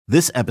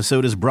This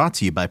episode is brought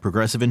to you by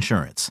Progressive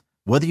Insurance.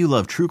 Whether you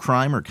love true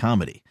crime or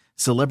comedy,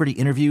 celebrity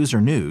interviews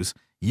or news,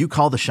 you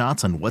call the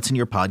shots on what's in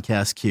your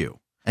podcast queue.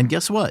 And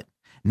guess what?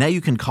 Now you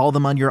can call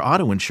them on your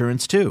auto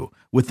insurance too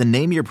with the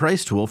Name Your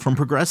Price tool from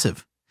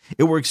Progressive.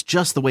 It works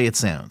just the way it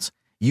sounds.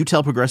 You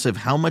tell Progressive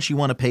how much you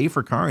want to pay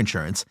for car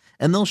insurance,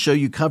 and they'll show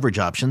you coverage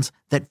options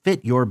that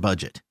fit your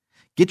budget.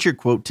 Get your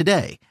quote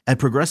today at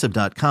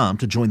Progressive.com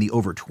to join the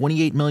over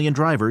 28 million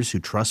drivers who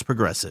trust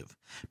Progressive.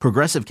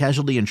 Progressive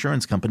Casualty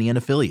Insurance Company and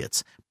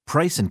Affiliates.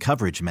 Price and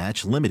coverage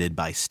match limited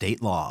by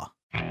state law.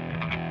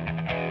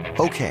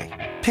 Okay,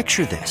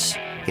 picture this.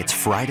 It's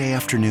Friday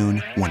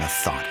afternoon when a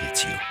thought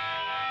hits you.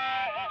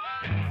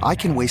 I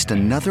can waste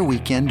another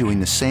weekend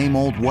doing the same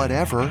old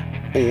whatever,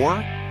 or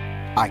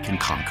I can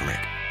conquer it.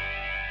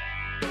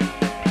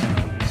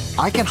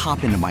 I can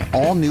hop into my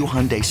all-new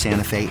Hyundai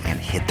Santa Fe and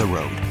hit the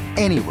road.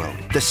 Any road.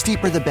 The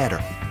steeper, the better.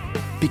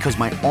 Because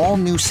my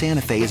all-new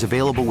Santa Fe is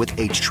available with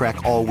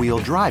H-Track all-wheel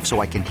drive,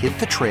 so I can hit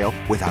the trail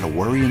without a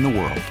worry in the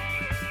world.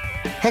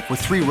 Heck, with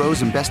 3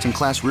 rows and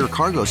best-in-class rear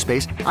cargo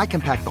space, I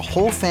can pack the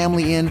whole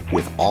family in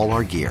with all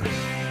our gear.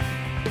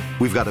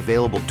 We've got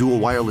available dual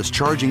wireless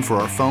charging for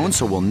our phones,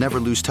 so we'll never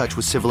lose touch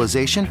with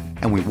civilization,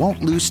 and we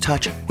won't lose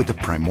touch with the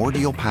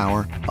primordial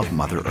power of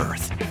Mother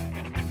Earth.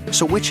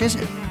 So which is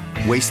it?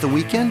 Waste the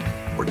weekend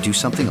or do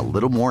something a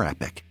little more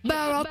epic?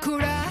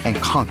 And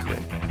conquer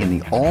it in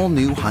the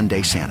all-new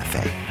Hyundai Santa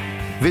Fe.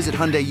 Visit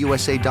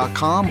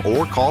HyundaiUSA.com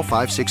or call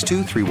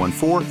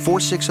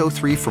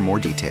 562-314-4603 for more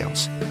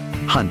details.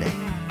 Hyundai,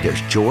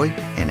 there's joy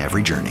in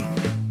every journey.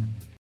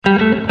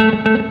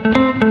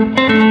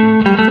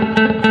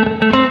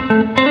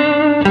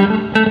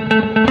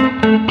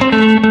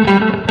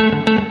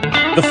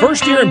 The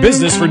first year in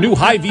business for new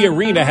Hy-Vee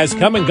Arena has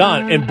come and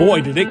gone, and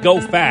boy, did it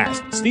go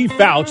fast. Steve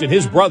Fouch and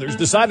his brothers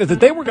decided that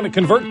they were going to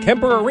convert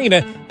Kemper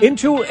Arena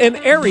into an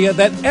area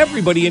that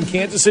everybody in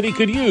Kansas City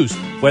could use,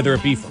 whether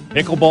it be for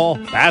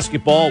pickleball,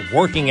 basketball,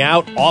 working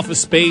out,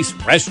 office space,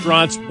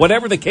 restaurants,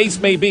 whatever the case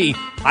may be.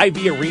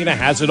 Hy-Vee Arena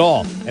has it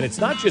all. And it's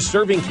not just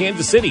serving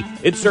Kansas City,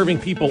 it's serving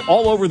people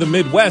all over the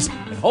Midwest,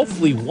 and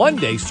hopefully one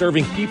day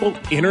serving people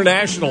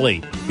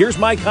internationally. Here's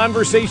my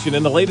conversation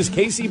in the latest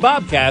KC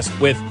Bobcast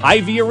with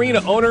Hy-Vee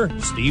Arena owner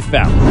Steve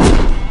Fouch.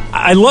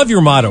 I love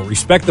your motto,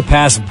 respect the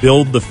past,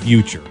 build the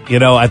future. You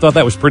know, I thought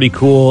that was pretty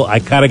cool. I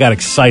kind of got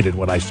excited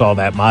when I saw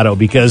that motto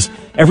because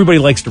everybody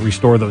likes to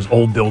restore those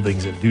old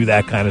buildings and do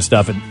that kind of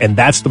stuff. And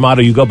that's the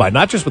motto you go by,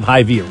 not just with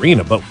Hy-Vee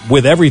Arena, but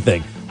with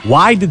everything.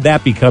 Why did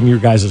that become your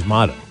guys'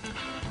 motto?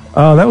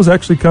 That was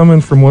actually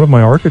coming from one of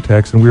my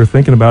architects, and we were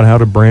thinking about how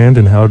to brand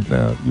and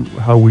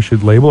how we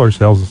should label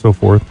ourselves and so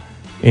forth.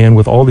 And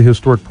with all the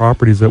historic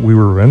properties that we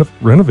were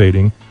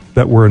renovating,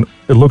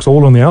 it looks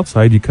old on the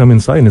outside, you come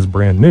inside and it's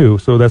brand new.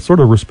 So that's sort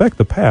of respect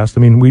the past.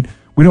 I mean, we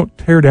don't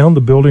tear down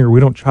the building or we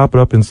don't chop it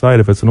up inside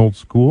if it's an old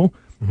school.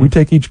 Mm-hmm. We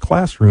take each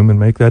classroom and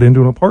make that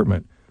into an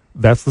apartment.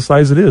 That's the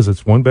size it is.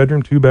 It's 1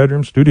 bedroom, 2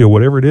 bedroom, studio,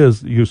 whatever it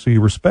is. So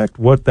you respect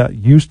what that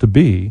used to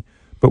be,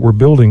 but we're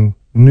building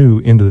new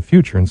into the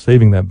future and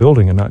saving that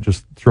building and not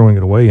just throwing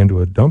it away into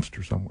a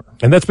dumpster somewhere.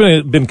 And that's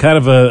been kind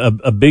of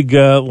a big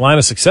line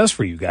of success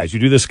for you guys. You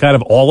do this kind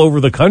of all over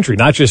the country,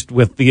 not just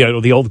with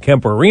the old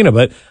Kemper Arena,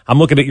 but I'm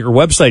looking at your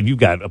website. You've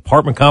got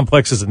apartment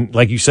complexes and,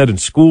 like you said, in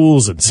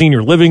schools and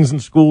senior livings in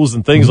schools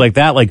and things like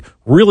that, like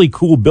really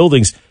cool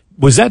buildings.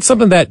 Was that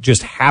something that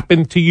just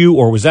happened to you,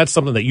 or was that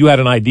something that you had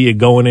an idea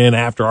going in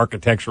after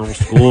architectural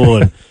school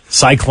and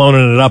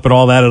cycloning it up and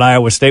all that at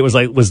Iowa State?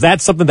 Was that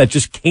something that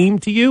just came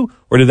to you,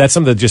 or did that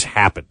something that just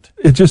happened?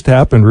 It just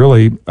happened,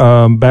 really.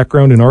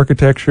 Background in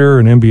architecture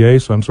and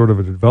MBA, so I'm sort of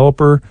a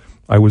developer.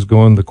 I was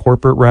going the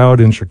corporate route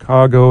in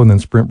Chicago, and then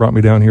Sprint brought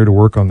me down here to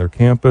work on their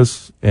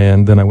campus,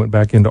 and then I went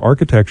back into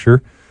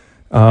architecture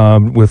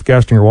with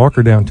Gastinger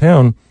Walker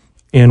downtown.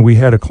 And we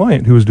had a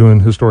client who was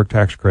doing historic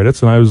tax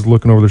credits, and I was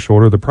looking over the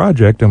shoulder of the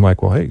project. I'm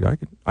like, well, hey,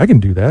 I can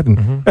do that.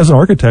 And as an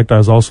architect, I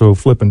was also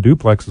flipping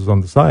duplexes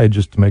on the side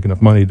just to make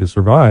enough money to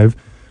survive.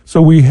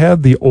 So we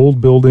had the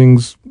old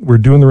buildings. We're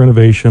doing the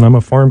renovation. I'm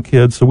a farm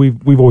kid, so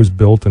we've always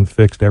built and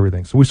fixed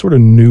everything. So we sort of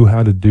knew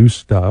how to do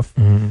stuff.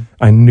 Mm-hmm.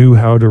 I knew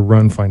how to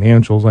run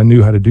financials. I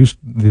knew how to do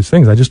these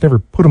things. I just never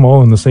put them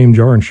all in the same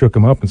jar and shook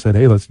them up and said,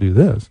 hey, let's do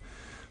this.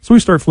 So we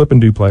start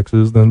flipping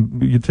duplexes, then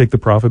you take the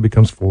profit,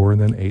 becomes 4,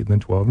 and then 8, and then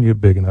 12, and you get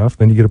big enough.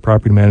 Then you get a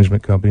property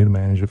management company to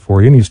manage it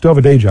for you, and you still have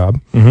a day job.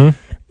 Mm-hmm.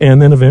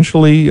 And then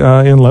eventually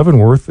in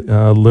Leavenworth,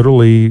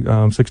 literally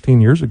 16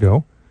 years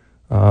ago,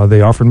 they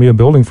offered me a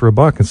building for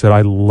 $1 and said,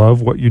 I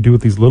love what you do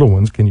with these little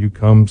ones. Can you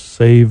come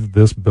save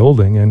this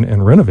building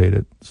and renovate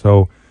it?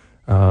 So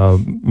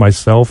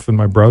myself and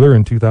my brother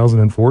in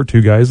 2004,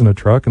 2 guys in a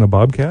truck and a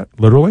Bobcat,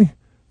 literally,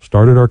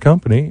 started our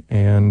company,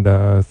 and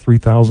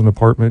 3,000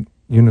 apartment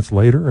units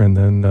later, and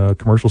then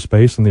commercial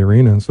space in the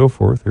arena and so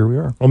forth. Here we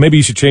are. Well, maybe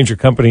you should change your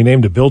company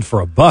name to Build for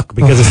a Buck,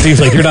 because it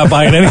seems like you're not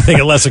buying anything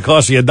unless it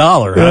costs you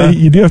 $1. Huh?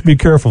 You do have to be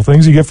careful.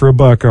 Things you get for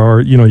 $1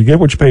 are, you get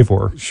what you pay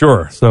for.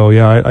 Sure. So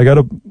yeah, I got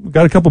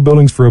a couple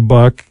buildings for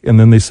 $1, and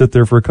then they sit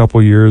there for a couple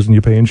of years, and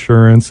you pay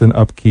insurance and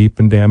upkeep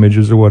and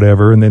damages or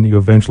whatever, and then you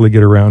eventually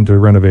get around to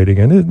renovating,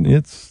 and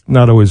it's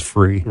not always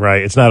free.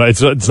 Right. It's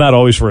not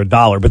always for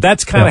 $1, but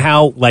that's kind of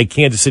how like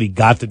Kansas City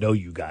got to know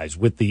you guys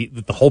with the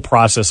whole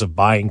process of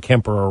buying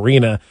Kemper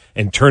Arena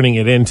and turning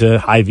it into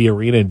Hy-Vee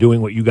Arena and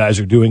doing what you guys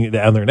are doing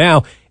down there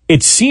now.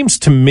 It seems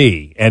to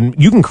me, and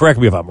you can correct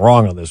me if I'm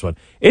wrong on this one,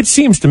 it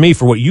seems to me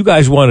for what you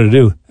guys wanted to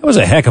do, that was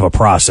a heck of a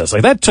process.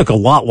 Like, that took a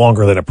lot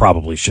longer than it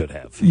probably should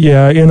have.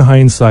 Yeah, in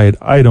hindsight,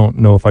 I don't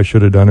know if I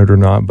should have done it or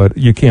not, but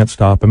you can't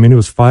stop. I mean, it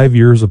was 5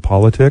 years of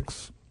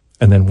politics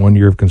and then 1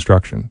 year of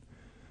construction.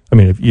 I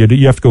mean, if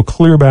you have to go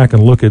clear back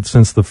and look at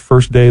since the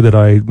first day that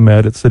I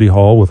met at City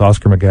Hall with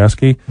Oscar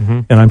McGaskey,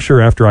 and I'm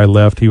sure after I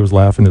left, he was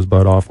laughing his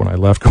butt off when I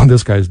left, going,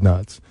 this guy's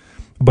nuts.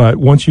 But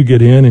once you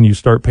get in and you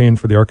start paying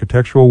for the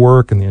architectural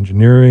work and the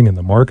engineering and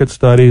the market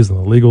studies and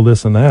the legal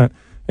this and that,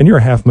 and you're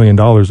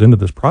 $500,000 into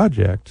this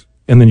project,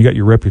 and then you got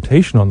your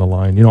reputation on the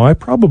line, I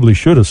probably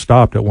should have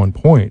stopped at one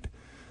point.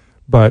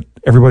 But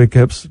everybody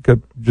kept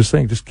just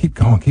saying, just keep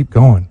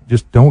going,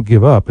 just don't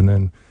give up. And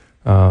then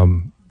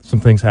some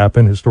things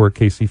happened. Historic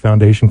KC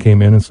Foundation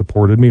came in and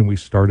supported me, and we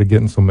started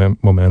getting some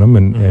momentum,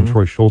 and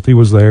Troy Schulte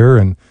was there,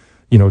 and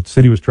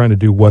City was trying to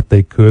do what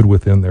they could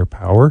within their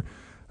power.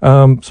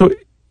 So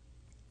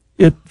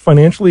it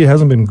financially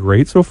hasn't been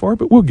great so far,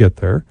 but we'll get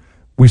there.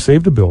 We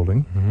saved a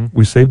building.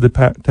 We saved the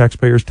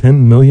taxpayers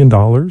 $10 million,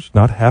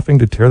 not having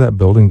to tear that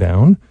building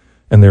down,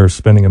 and they're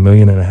spending $1.5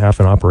 million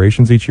in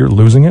operations each year,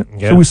 losing it.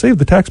 Yeah. So we saved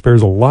the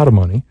taxpayers a lot of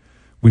money.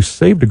 We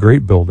saved a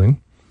great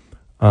building.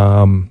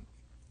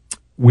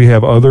 We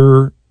have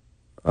other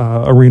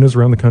arenas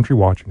around the country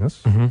watching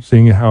us,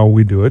 seeing how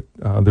we do it.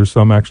 There's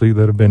some actually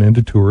that have been in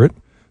to tour it,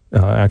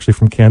 actually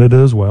from Canada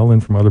as well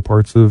and from other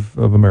parts of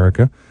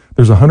America.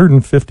 There's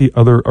 150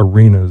 other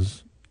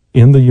arenas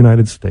in the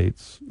United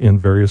States in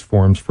various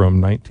forms,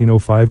 from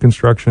 1905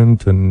 construction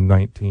to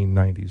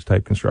 1990s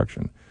type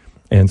construction.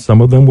 And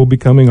some of them will be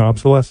becoming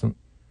obsolescent.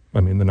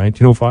 I mean, the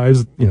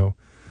 1905s,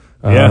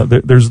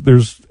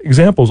 there's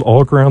examples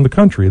all around the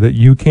country that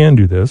you can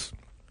do this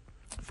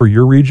for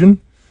your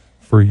region,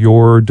 for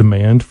your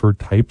demand for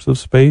types of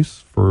space,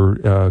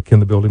 for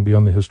can the building be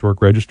on the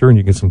historic register and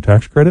you get some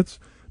tax credits?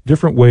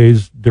 Different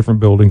ways, different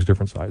buildings,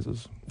 different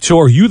sizes. So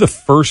are you the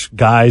first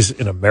guys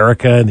in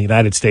America, in the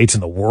United States, in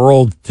the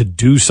world to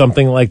do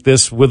something like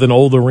this with an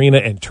old arena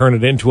and turn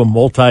it into a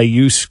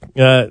multi-use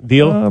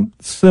deal?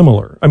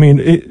 Similar. I mean,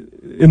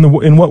 in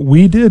what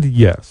we did,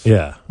 yes.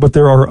 Yeah. But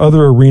there are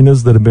other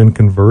arenas that have been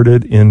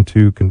converted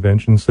into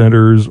convention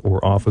centers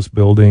or office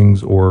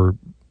buildings or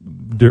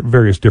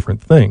various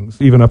different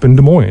things. Even up in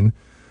Des Moines,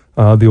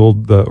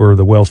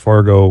 the Wells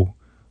Fargo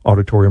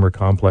auditorium or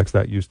complex,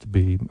 that used to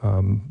be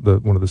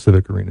one of the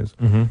civic arenas.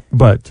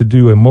 But to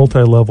do a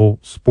multi-level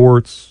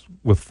sports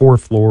with 4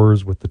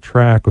 floors, with the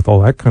track, with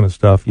all that kind of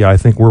stuff, I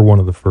think we're one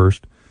of the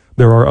first.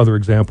 There are other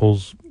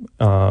examples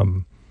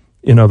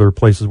in other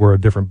places where a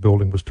different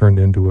building was turned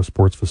into a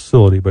sports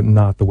facility, but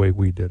not the way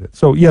we did it.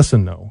 So yes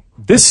and no.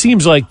 This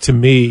seems like, to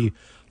me,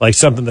 like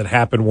something that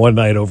happened one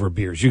night over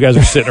beers. You guys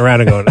are sitting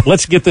around and going,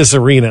 let's get this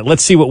arena.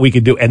 Let's see what we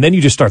can do. And then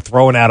you just start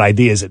throwing out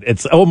ideas.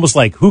 It's almost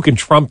like who can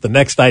trump the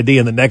next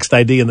idea and the next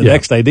idea and the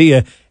next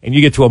idea. And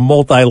you get to a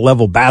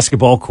multi-level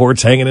basketball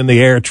courts hanging in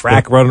the air,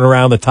 track running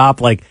around the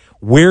top. Like,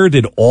 where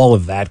did all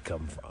of that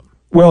come from?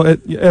 Well,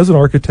 as an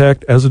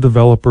architect, as a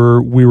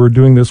developer, we were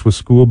doing this with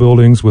school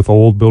buildings, with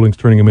old buildings,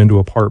 turning them into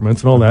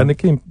apartments and all that. And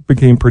it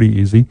became pretty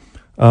easy.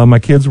 My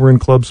kids were in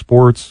club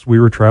sports. We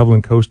were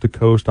traveling coast to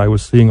coast. I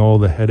was seeing all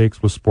the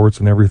headaches with sports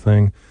and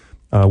everything.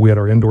 We had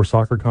our indoor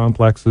soccer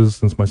complexes.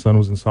 Since my son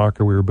was in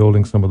soccer, we were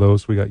building some of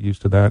those. So we got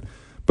used to that.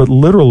 But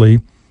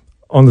literally,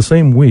 on the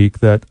same week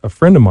that a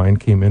friend of mine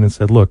came in and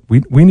said, look,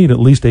 we need at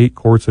least 8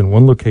 courts in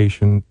one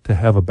location to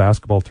have a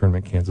basketball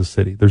tournament in Kansas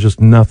City. There's just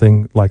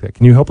nothing like that.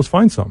 Can you help us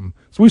find something?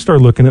 So we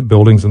started looking at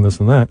buildings and this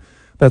and that.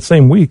 That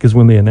same week is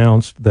when they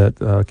announced that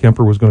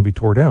Kemper was going to be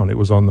tore down. It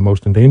was on the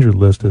most endangered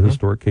list of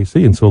historic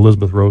KC. And so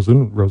Elizabeth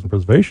Rosen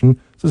Preservation,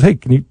 says, hey,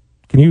 can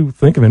you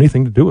think of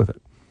anything to do with it?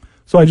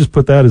 So I just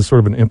put that as sort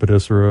of an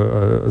impetus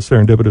or a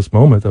serendipitous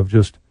moment of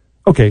just,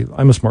 okay,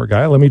 I'm a smart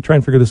guy. Let me try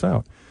and figure this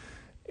out.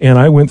 And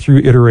I went through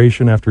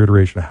iteration after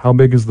iteration. How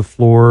big is the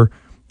floor?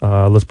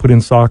 Let's put in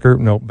soccer.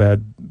 No,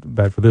 bad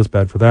for this,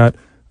 bad for that.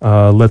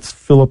 Let's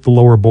fill up the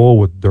lower bowl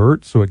with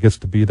dirt so it gets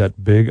to be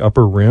that big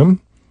upper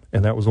rim.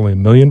 And that was only $1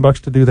 million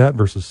to do that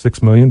versus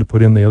 $6 million to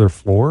put in the other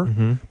floor.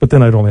 But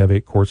then I'd only have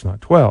 8 courts,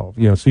 not 12.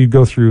 So you'd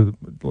go through,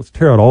 let's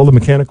tear out all the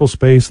mechanical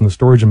space and the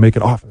storage and make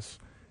it office.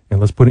 And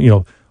let's put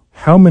it,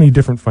 how many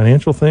different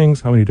financial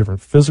things, how many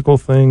different physical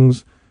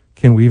things,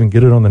 can we even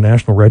get it on the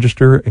National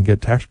Register and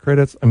get tax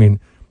credits? I mean,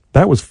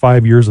 that was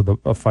 5 years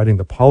of fighting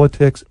the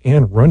politics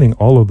and running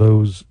all of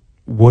those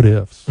what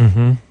ifs.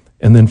 And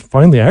then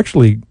finally,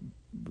 actually,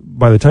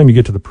 by the time you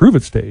get to the prove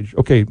it stage,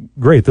 okay,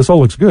 great, this all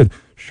looks good.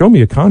 Show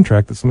me a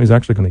contract that somebody's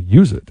actually going to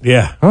use it.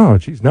 Yeah. Oh,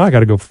 geez, now I got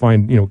to go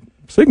find,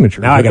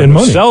 signatures. Now I got to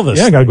go sell this.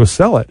 Yeah, I got to go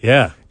sell it.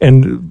 Yeah.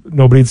 And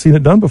nobody had seen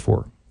it done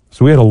before.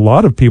 So we had a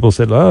lot of people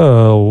said,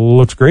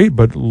 looks great,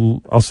 but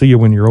I'll see you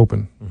when you're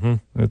open.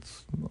 Mm-hmm.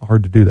 It's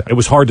hard to do that. It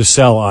was hard to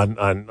sell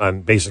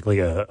on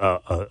basically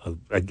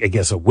I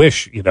guess a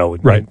wish,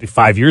 Right.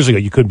 5 years ago,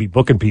 you couldn't be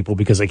booking people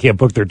because they can't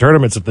book their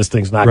tournaments if this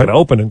thing's not going to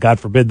open, and God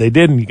forbid they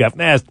did, and you got,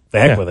 the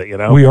heck with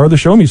it, We are the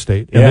show me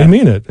state, and they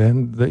mean it.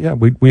 And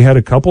we had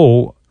a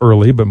couple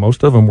early, but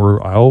most of them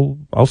were,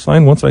 I'll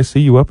sign once I see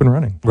you up and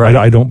running. Right.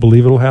 I don't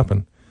believe it'll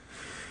happen.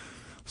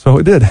 So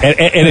it did.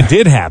 And it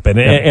did happen.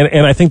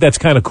 And I think that's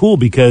kind of cool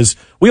because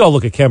we all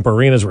look at Kemper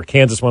Arena as where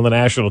Kansas won the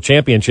national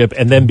championship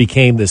and then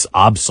became this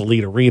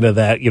obsolete arena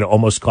that,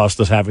 almost cost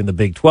us having the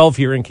Big 12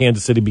 here in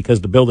Kansas City because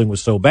the building was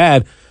so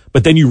bad.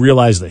 But then you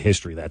realize the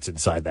history that's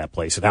inside that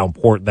place and how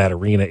important that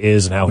arena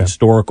is and how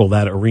historical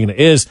that arena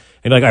is.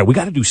 And you're like, all right, we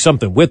got to do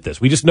something with this.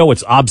 We just know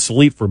it's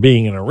obsolete for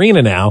being an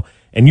arena now.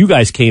 And you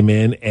guys came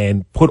in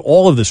and put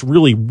all of this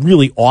really,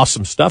 really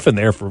awesome stuff in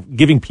there for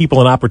giving people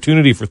an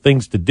opportunity for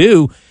things to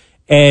do.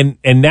 And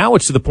now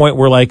it's to the point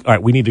where like, all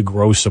right, we need to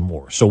grow some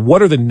more. So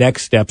what are the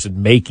next steps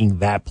in making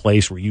that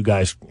place where you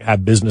guys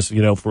have business,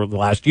 for the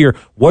last year?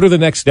 What are the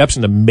next steps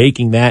into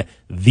making that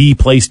the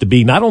place to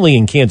be, not only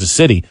in Kansas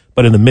City,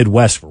 but in the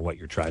Midwest for what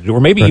you're trying to do,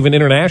 or maybe even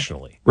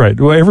internationally? Right.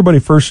 Well, everybody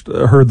first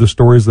heard the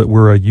stories that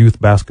we're a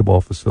youth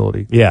basketball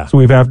facility. Yeah. So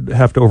we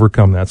have to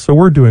overcome that. So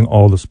we're doing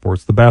all the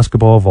sports, the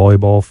basketball,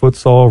 volleyball,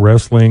 futsal,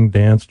 wrestling,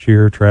 dance,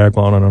 cheer, track,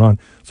 on and on.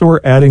 So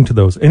we're adding to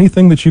those.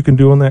 Anything that you can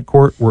do on that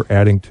court, we're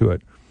adding to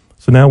it.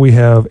 So now we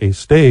have a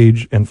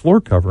stage and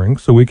floor covering,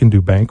 so we can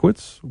do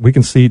banquets. We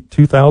can seat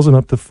 2,000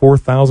 up to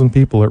 4,000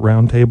 people at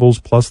round tables,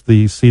 plus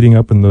the seating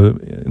up in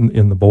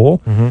the bowl.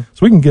 Mm-hmm.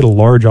 So we can get a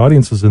large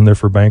audiences in there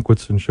for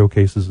banquets and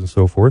showcases and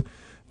so forth.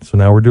 So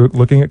now we're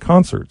looking at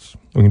concerts.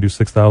 We can do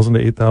 6,000 to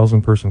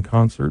 8,000 person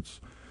concerts.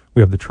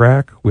 We have the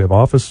track. We have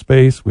office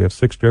space. We have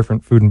 6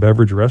 different food and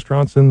beverage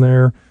restaurants in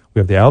there.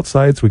 We have the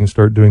outside, so we can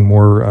start doing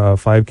more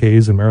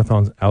 5Ks and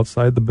marathons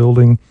outside the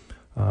building.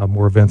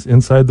 More events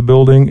inside the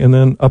building, and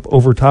then up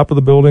over top of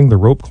the building, the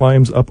rope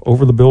climbs up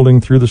over the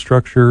building through the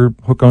structure,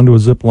 hook onto a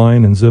zip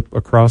line, and zip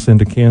across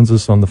into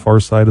Kansas on the far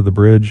side of the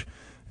bridge,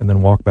 and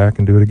then walk back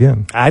and do it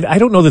again. I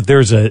don't know that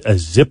there's a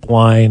zip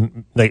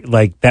line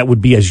like that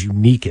would be as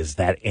unique as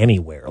that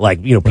anywhere.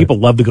 Like, people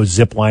love to go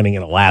zip lining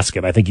in Alaska,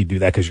 and I think you do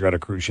that because you're on a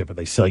cruise ship and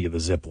they sell you the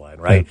zip line,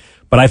 right? Yeah.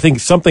 But I think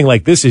something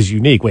like this is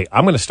unique. Wait,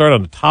 I'm going to start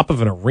on the top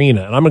of an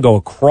arena, and I'm going to go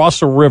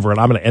across a river, and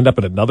I'm going to end up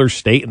in another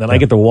state, and then I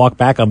get to walk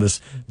back on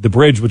the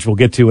bridge, which we'll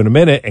get to in a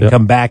minute, and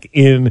come back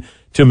in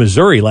to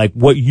Missouri. Like,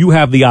 what you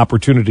have the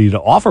opportunity to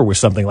offer with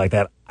something like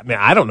that, I mean,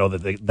 I don't know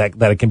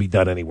that it can be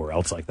done anywhere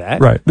else like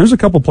that. Right. There's a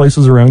couple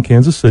places around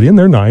Kansas City, and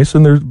they're nice,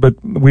 but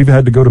we've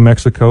had to go to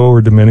Mexico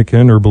or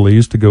Dominican or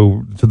Belize to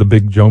go to the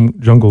big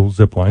jungle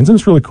zip lines, and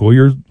it's really cool.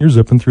 You're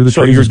zipping through the trees.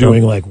 So you're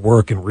doing like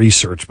work and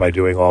research by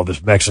doing all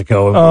this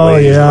Mexico and Belize. Oh,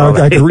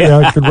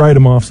 yeah, I could write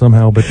them off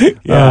somehow, but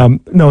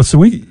no.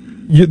 So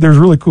there's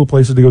really cool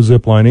places to go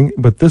zip lining,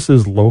 but this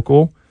is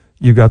local.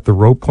 You got the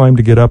rope climb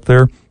to get up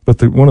there. But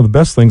one of the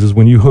best things is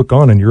when you hook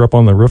on and you're up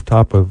on the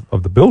rooftop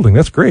of the building.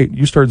 That's great.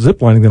 You start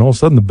ziplining, then all of a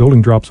sudden the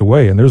building drops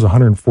away, and there's a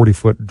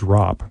 140-foot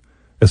drop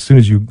as soon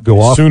as you go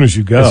off. As soon as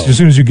you go. As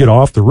soon as you get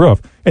off the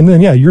roof. And then,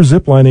 you're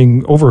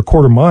ziplining over a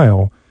quarter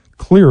mile,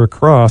 clear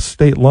across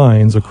state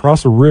lines,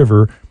 across a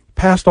river,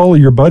 past all of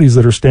your buddies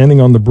that are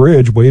standing on the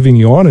bridge, waving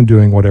you on and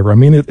doing whatever. I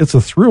mean, it's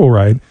a thrill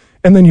ride.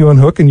 And then you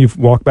unhook and you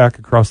walk back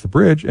across the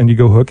bridge and you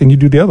go hook and you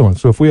do the other one.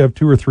 So if we have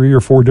 2 or 3 or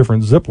 4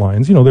 different zip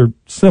lines, they're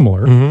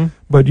similar,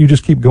 but you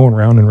just keep going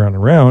round and round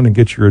and round and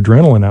get your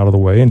adrenaline out of the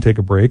way and take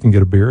a break and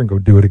get a beer and go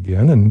do it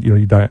again. And,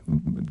 you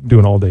do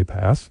an all-day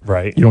pass.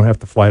 Right. You don't have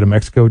to fly to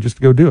Mexico just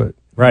to go do it.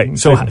 Right.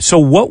 So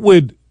what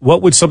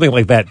would something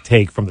like that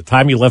take from the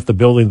time you left the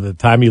building to the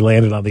time you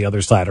landed on the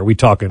other side? Are we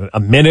talking a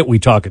minute? We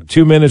talking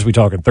 2 minutes? We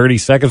talking 30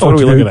 seconds? What are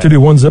we looking at? To do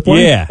one zip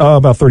line? Yeah.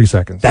 About 30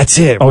 seconds. That's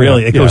it.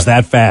 Really? It goes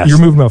that fast. You're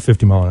moving about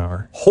 50 mile an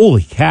hour.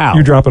 Holy cow.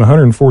 You're dropping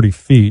 140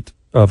 feet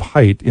of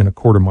height in a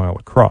quarter mile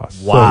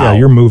across. Wow. So,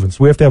 you're moving.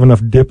 So we have to have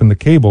enough dip in the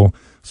cable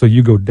so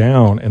you go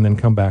down and then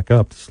come back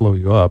up to slow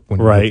you up when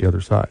you hit the other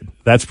side.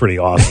 That's pretty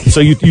awesome. So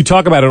you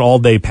talk about an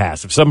all-day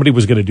pass. If somebody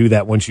was going to do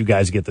that once you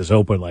guys get this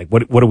open, like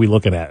what are we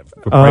looking at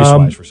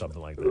price-wise for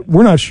something like that?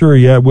 We're not sure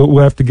yet. We'll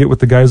have to get with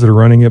the guys that are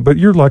running it, but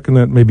you're looking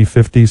at maybe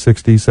 $50,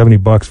 $60,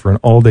 $70 for an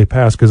all-day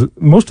pass because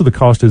most of the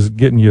cost is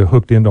getting you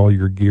hooked into all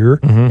your gear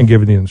and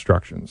giving the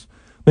instructions.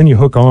 Then you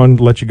hook on,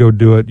 let you go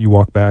do it, you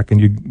walk back, and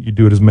you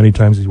do it as many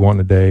times as you want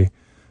in a day.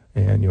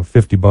 And,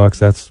 $50,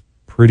 that's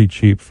pretty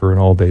cheap for an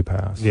all-day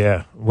pass.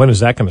 Yeah. When is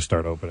that going to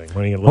start opening?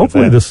 When are you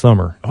Hopefully this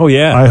summer. Oh,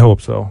 yeah. I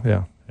hope so,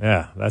 yeah.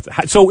 Yeah.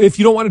 So if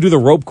you don't want to do the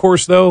rope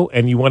course, though,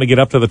 and you want to get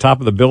up to the top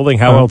of the building,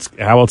 how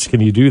else can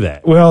you do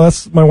that? Well,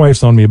 that's my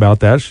wife's on me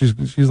about that.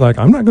 She's like,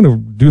 I'm not going to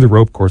do the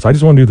rope course. I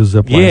just want to do the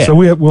zip line. Yeah. So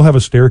we'll have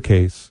a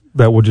staircase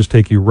that will just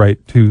take you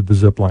right to the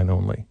zip line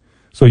only.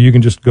 So you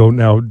can just go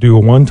now do a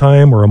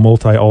one-time or a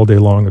multi all day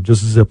long of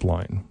just zip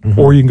line.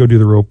 Or you can go do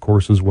the rope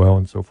course as well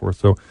and so forth.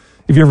 So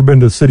if you've ever been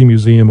to the City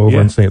Museum over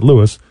in St.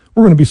 Louis,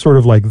 we're going to be sort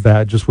of like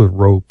that, just with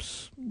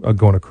ropes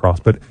going across.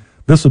 But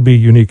this will be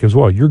unique as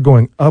well. You're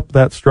going up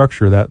that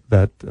structure,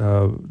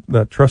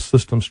 that truss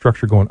system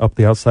structure, going up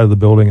the outside of the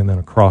building and then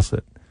across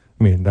it.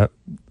 I mean, that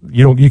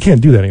you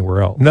can't do that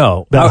anywhere else.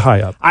 No, that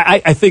high up.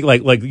 I think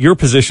like your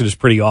position is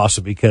pretty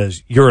awesome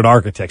because you're an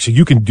architect, so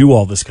you can do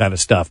all this kind of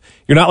stuff.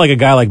 You're not like a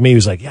guy like me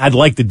who's like, I'd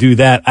like to do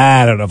that.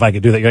 I don't know if I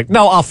could do that. You're like,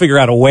 no, I'll figure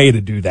out a way to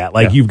do that.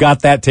 Like you've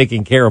got that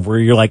taken care of. Where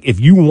you're like,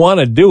 if you want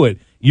to do it,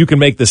 you can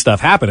make this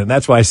stuff happen. And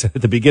that's why I said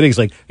at the beginning, it's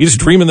like, you just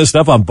dreaming this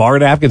stuff on bar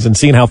napkins and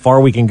seeing how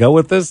far we can go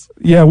with this?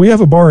 Yeah, we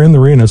have a bar in the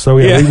arena, so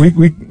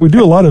we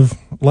do a lot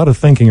of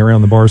thinking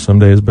around the bar some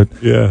days. But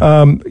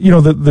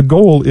the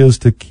goal is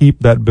to keep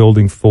that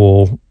building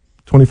full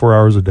 24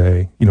 hours a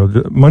day.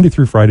 Monday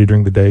through Friday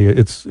during the day,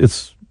 it's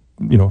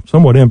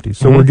somewhat empty.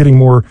 So we're getting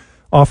more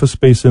office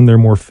space in there,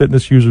 more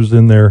fitness users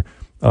in there,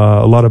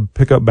 a lot of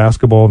pickup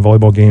basketball and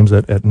volleyball games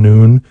at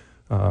noon.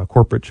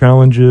 Corporate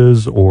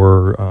challenges,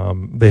 or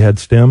they had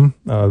STEM.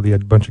 They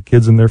had a bunch of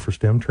kids in there for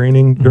STEM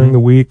training during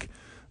the week.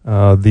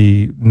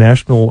 The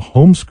National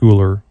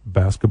Homeschooler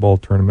Basketball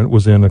Tournament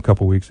was in a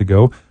couple weeks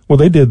ago. Well,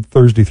 they did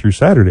Thursday through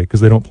Saturday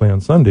because they don't play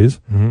on Sundays.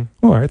 Well,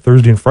 all right,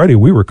 Thursday and Friday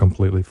we were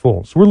completely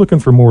full. So we're looking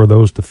for more of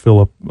those to fill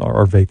up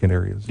our vacant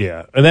areas.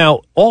 Yeah. And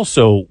now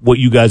also what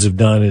you guys have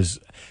done is,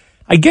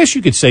 I guess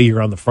you could say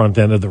you're on the front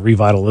end of the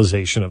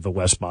revitalization of the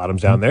West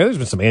Bottoms down there. There's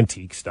been some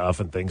antique stuff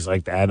and things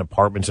like that, and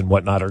apartments and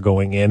whatnot are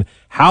going in.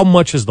 How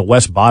much has the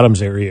West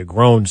Bottoms area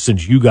grown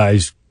since you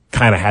guys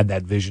kind of had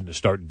that vision to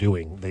start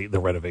doing the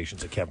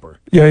renovations at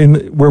Kemper? Yeah,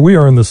 where we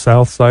are in the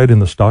south side in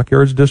the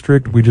Stockyards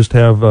district, we just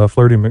have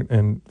Flaherty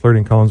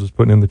and Collins is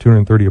putting in the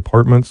 230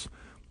 apartments.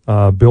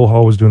 Bill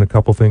Hall was doing a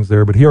couple things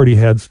there, but he already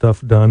had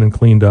stuff done and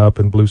cleaned up,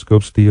 and Blue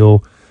Scope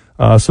Steel.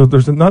 So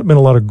there's not been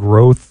a lot of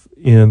growth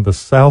in the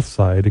south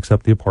side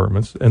except the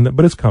apartments,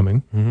 but it's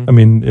coming. I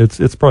mean,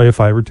 it's probably a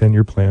 5 or 10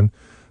 year plan.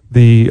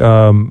 The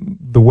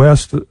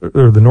west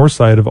or the north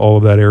side of all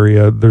of that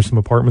area, there's some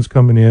apartments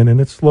coming in, and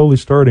it's slowly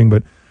starting,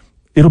 but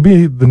it'll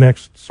be the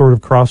next sort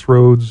of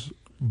crossroads.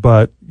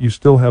 But you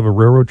still have a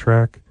railroad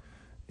track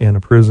and a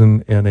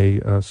prison and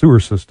a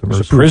sewer system.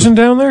 There's a prison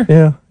down there?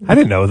 Yeah, I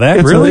didn't know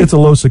that. Really? It's a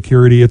low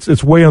security.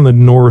 It's way on the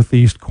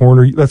northeast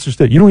corner. That's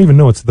just it. You don't even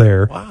know it's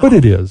there, but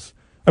it is.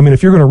 I mean,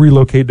 if you're going to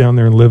relocate down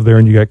there and live there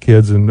and you got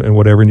kids and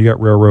whatever, and you got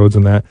railroads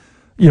and that,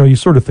 you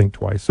sort of think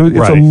twice. So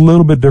it's a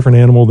little bit different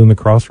animal than the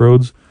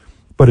Crossroads,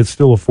 but it's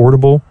still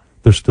affordable.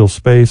 There's still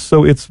space.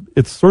 So it's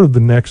sort of the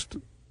next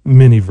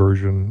mini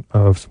version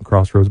of some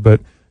Crossroads,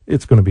 but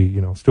it's going to be,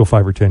 still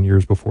 5 or 10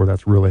 years before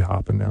that's really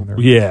hopping down there.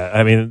 Yeah.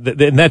 I mean,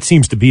 and that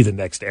seems to be the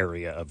next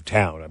area of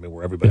town. I mean,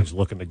 where everybody's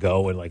looking to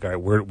go and like, all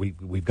right,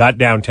 we've got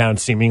downtown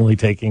seemingly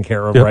taken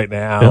care of right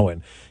now.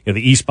 And, the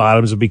East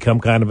Bottoms have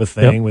become kind of a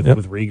thing with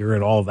Rieger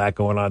and all of that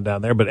going on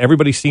down there. But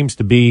everybody seems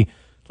to be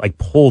like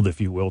pulled, if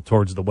you will,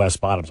 towards the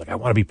West Bottoms. Like, I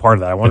want to be part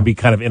of that. I want to be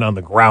kind of in on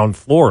the ground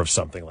floor of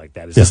something like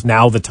that. Is this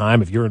now the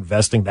time? If you're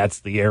investing,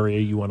 that's the area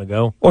you want to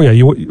go? Oh, yeah.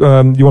 You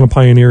want to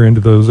pioneer into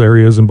those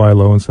areas and buy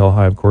low and sell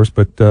high, of course.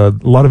 But a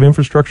lot of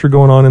infrastructure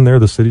going on in there.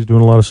 The city's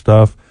doing a lot of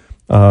stuff.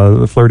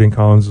 The Flaherty and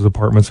Collins'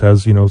 apartments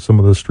has, some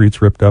of the streets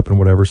ripped up and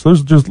whatever. So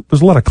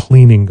there's a lot of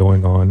cleaning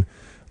going on.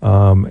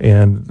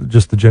 And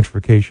just the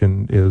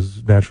gentrification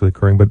is naturally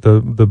occurring, but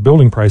the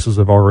building prices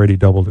have already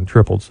doubled and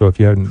tripled. So if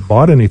you hadn't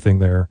bought anything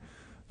there,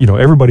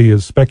 everybody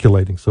is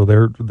speculating. So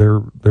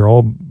they're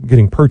all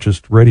getting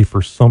purchased, ready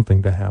for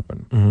something to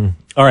happen.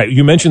 All right.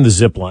 You mentioned the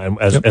zip line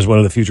as one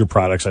of the future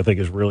products. I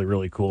think is really,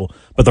 really cool.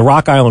 But the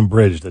Rock Island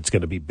Bridge that's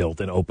going to be built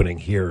and opening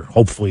here,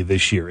 hopefully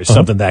this year, is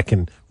something that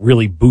can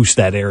really boost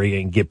that area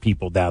and get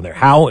people down there.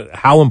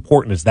 How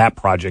important is that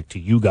project to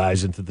you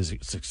guys and to the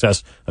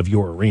success of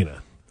your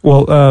arena?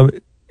 Well,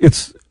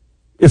 it's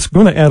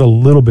going to add a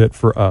little bit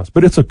for us,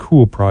 but it's a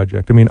cool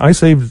project. I mean, I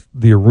saved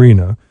the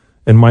arena,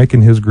 and Mike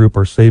and his group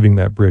are saving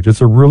that bridge.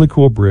 It's a really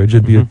cool bridge.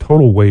 It'd be a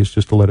total waste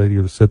just to let it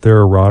either sit there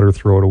or rot or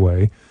throw it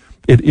away.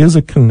 It is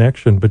a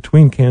connection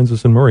between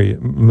Kansas and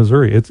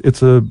Missouri.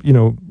 It's a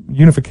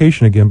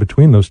unification again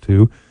between those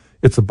two.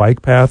 It's a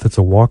bike path. It's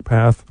a walk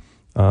path.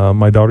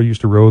 My daughter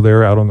used to row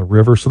there out on the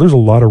river, so there's a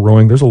lot of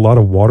rowing. There's a lot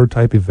of water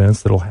type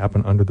events that'll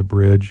happen under the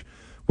bridge.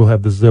 We'll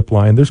have the zip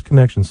line. There's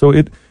connections. So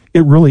it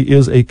really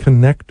is a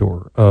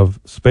connector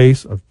of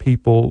space, of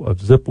people, of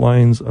zip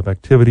lines, of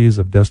activities,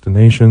 of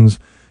destinations.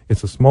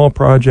 It's a small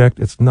project.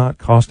 It's not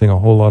costing a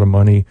whole lot of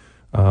money.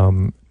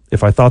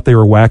 If I thought they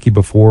were wacky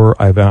before,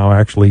 I've now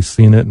actually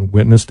seen it and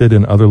witnessed it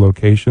in other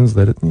locations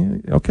that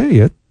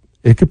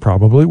it could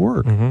probably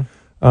work.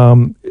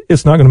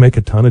 It's not going to make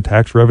a ton of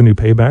tax revenue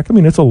payback. I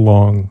mean, it's a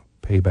long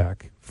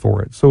payback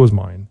for it. So is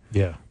mine.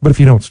 Yeah. But if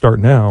you don't start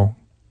now,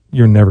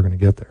 you're never going to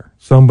get there.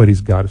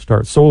 Somebody's got to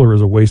start. Solar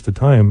is a waste of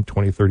time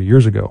 20, 30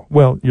 years ago.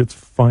 Well, it's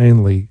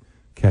finally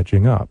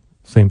catching up.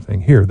 Same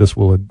thing here. This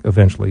will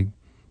eventually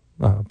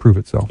prove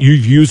itself.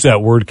 You've used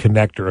that word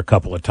connector a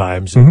couple of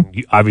times.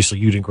 And obviously,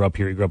 you didn't grow up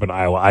here. You grew up in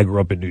Iowa. I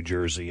grew up in New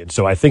Jersey. And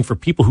so I think for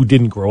people who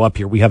didn't grow up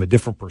here, we have a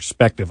different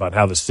perspective on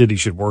how the city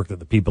should work than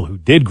the people who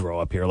did grow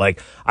up here.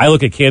 Like, I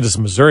look at Kansas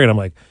and Missouri, and I'm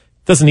like,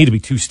 it doesn't need to be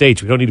two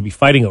states. We don't need to be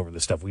fighting over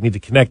this stuff. We need to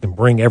connect and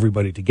bring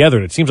everybody together.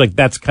 And it seems like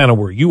that's kind of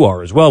where you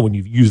are as well. When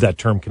you use that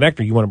term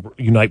connector, you want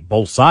to unite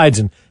both sides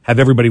and have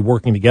everybody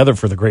working together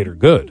for the greater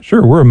good.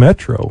 Sure, we're a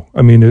metro.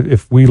 I mean,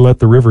 if we let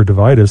the river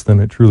divide us, then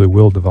it truly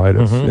will divide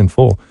us in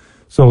full.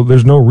 So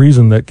there's no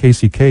reason that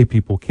KCK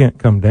people can't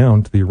come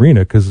down to the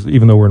arena, because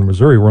even though we're in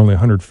Missouri, we're only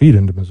 100 feet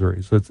into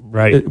Missouri. So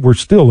we're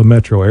still a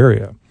metro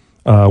area.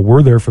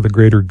 We're there for the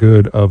greater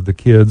good of the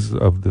kids,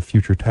 of the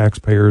future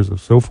taxpayers, of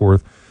so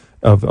forth,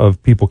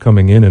 of people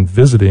coming in and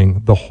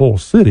visiting the whole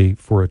city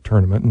for a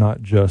tournament,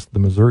 not just the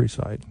Missouri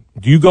side.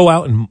 Do you go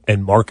out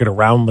and market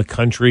around the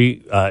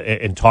country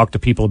and talk to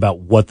people about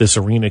what this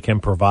arena can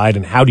provide,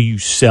 and how do you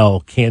sell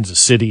Kansas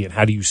City and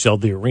how do you sell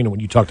the arena when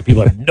you talk to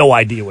people who have no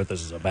idea what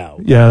this is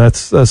about? Yeah, that's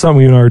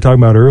something you and I were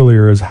talking about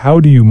earlier, is how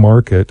do you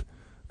market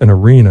an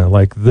arena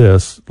like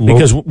this?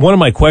 Because one of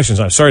my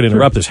questions, I'm sorry to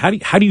interrupt this, how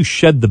do you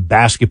shed the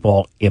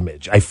basketball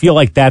image? I feel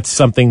like that's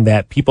something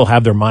that people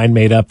have their mind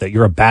made up, that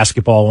you're a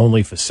basketball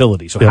only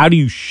facility. So how do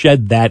you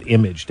shed that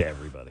image to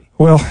everybody?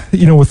 Well,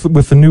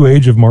 with the new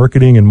age of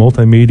marketing and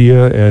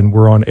multimedia, and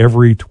we're on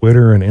every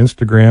Twitter and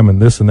Instagram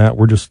and this and that,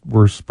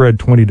 we're spread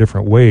 20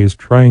 different ways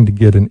trying to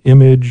get an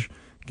image,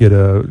 get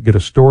a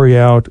story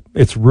out.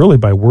 It's really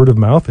by word of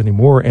mouth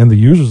anymore, and the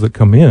users that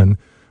come in.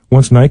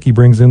 Once Nike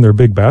brings in their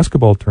big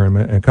basketball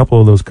tournament and a couple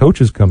of those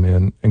coaches come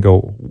in and go,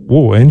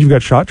 whoa, and you've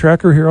got Shot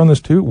Tracker here on this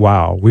too?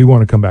 Wow, we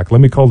want to come back.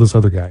 Let me call this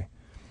other guy.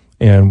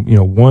 And,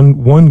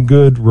 one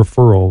good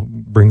referral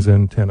brings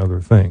in 10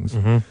 other things.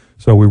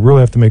 So we really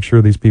have to make sure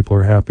these people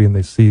are happy and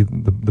they see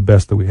the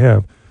best that we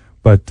have.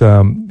 But,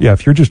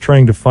 if you're just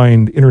trying to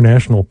find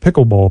international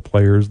pickleball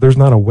players, there's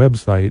not a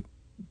website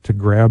to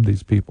grab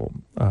these people.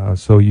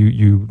 So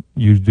you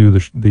do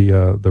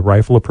the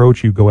rifle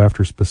approach. You go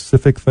after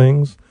specific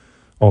things.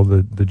 All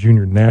the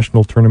junior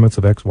national tournaments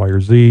of X, Y,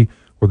 or Z,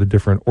 or the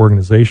different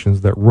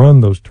organizations that run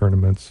those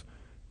tournaments,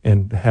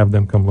 and have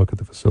them come look at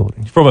the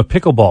facility. From a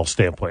pickleball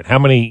standpoint, how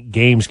many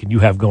games can you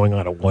have going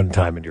on at one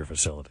time in your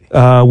facility?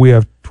 We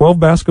have 12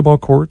 basketball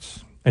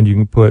courts, and you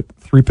can put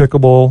 3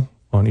 pickleball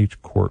on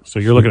each court. So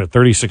you're looking at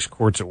 36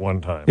 courts at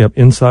one time. Yep,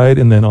 inside,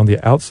 and then on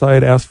the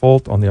outside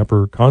asphalt, on the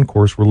upper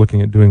concourse, we're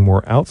looking at doing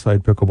more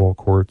outside pickleball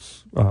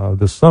courts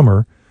this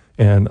summer.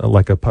 And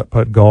like a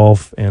putt-putt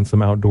golf and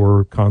some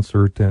outdoor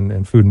concert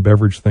and food and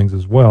beverage things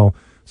as well.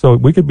 So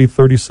we could be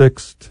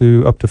 36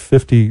 to up to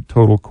 50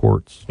 total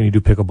courts. Can you do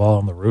pickleball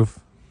on the roof?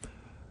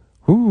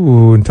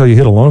 Ooh, until you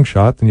hit a long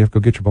shot, then you have to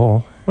go get your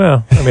ball.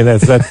 Well, I mean,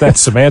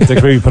 that's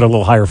semantics. Maybe put a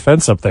little higher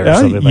fence up there.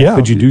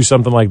 Could you do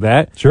something like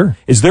that? Sure.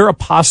 Is there a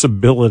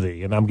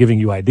possibility, and I'm giving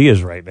you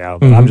ideas right now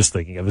that I'm just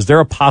thinking of, is there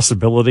a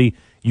possibility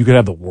you could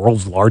have the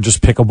world's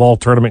largest pickleball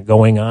tournament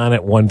going on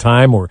at one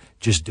time, or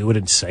just do it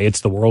and say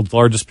it's the world's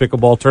largest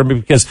pickleball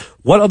tournament? Because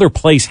what other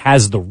place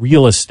has the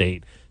real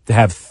estate to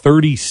have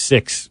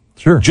 36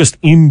 just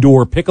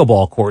indoor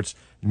pickleball courts,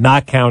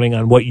 not counting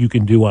on what you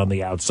can do on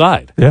the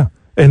outside? Yeah.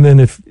 And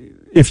then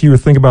if you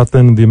think about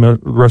then the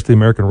rest of the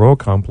American Royal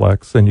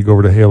Complex, and you go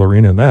over to Hale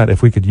Arena and that,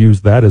 if we could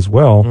use that as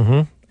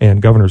well,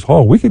 and Governor's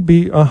Hall, we could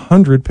be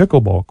 100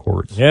 pickleball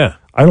courts. Yeah.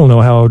 I don't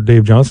know how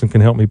Dave Johnson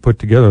can help me put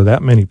together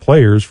that many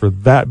players for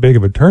that big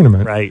of a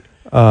tournament. Right.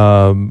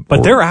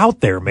 But they're out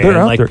there,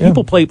 man.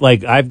 People play,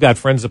 I've got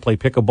friends that play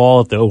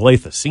pickleball at the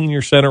Olathe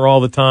Senior Center all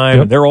the time.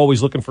 Yep. And they're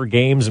always looking for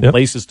games and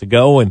places to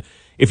go. And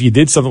if you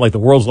did something like the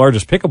world's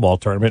largest pickleball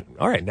tournament,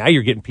 all right, now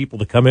you're getting people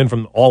to come in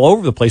from all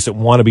over the place that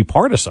want to be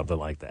part of something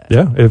like that.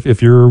 Yeah,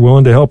 if you're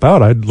willing to help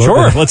out, I'd love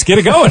Sure, let's get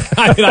it going.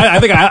 I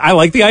think I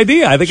like the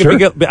idea. I think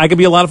I could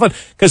be a lot of fun,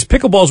 because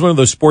pickleball is one of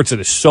those sports that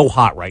is so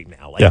hot right now.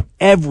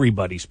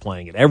 Everybody's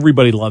playing it.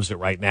 Everybody loves it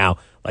right now.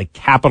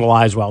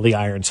 Capitalize while the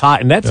iron's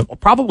hot. And that's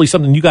probably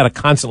something you got to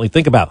constantly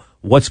think about.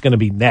 What's going to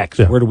be next?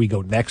 Where do we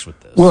go next with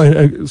this?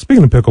 Well,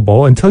 speaking of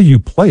pickleball, until you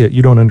play it,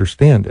 you don't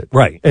understand it.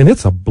 Right. And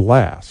it's a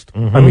blast.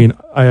 I mean,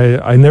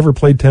 I never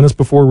played tennis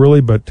before,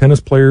 really, but tennis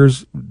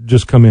players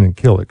just come in and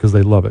kill it because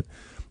they love it.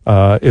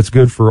 It's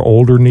good for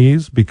older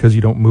knees because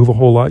you don't move a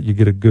whole lot. You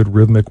get a good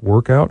rhythmic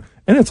workout,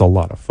 and it's a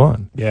lot of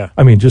fun. Yeah.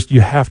 I mean,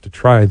 you have to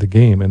try the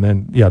game, and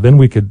then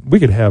we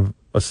could have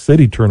a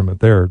city tournament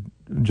there,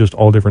 just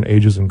all different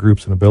ages and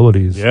groups and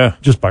abilities,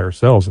 just by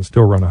ourselves, and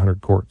still run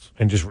 100 courts.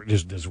 And just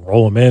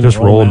roll them in,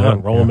 roll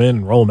them in,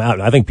 and roll them out.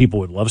 And I think people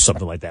would love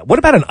something like that. What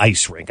about an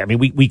ice rink? I mean,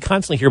 we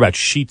constantly hear about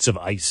sheets of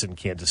ice in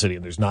Kansas City,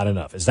 and there's not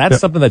enough. Is that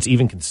something that's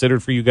even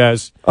considered for you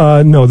guys?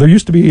 No, there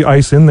used to be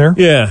ice in there.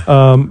 Yeah.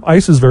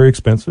 Ice is very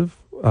expensive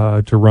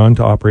to run,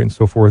 to operate, and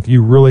so forth.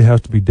 You really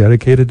have to be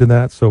dedicated to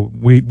that. So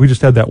we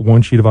just had that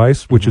one sheet of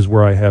ice, which is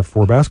where I have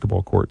 4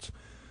 basketball courts.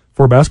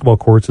 4 basketball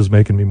courts is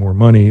making me more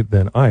money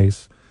than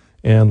ice.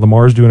 And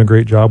Lamar's doing a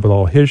great job with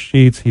all his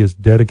sheets. He is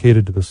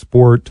dedicated to the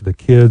sport, to the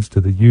kids, to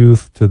the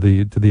youth, to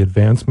the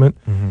advancement.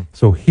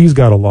 So he's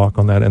got a lock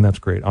on that, and that's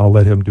great. I'll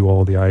let him do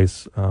all the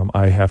ice.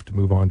 I have to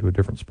move on to a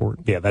different sport.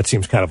 Yeah, that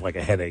seems kind of like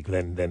a headache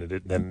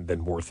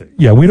than worth it.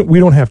 Yeah, we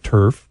don't have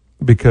turf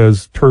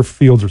because turf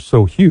fields are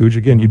so huge.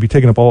 Again, you'd be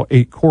taking up all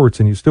 8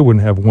 courts, and you still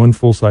wouldn't have one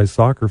full-size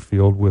soccer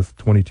field with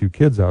 22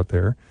 kids out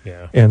there.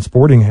 Yeah. And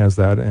Sporting has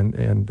that,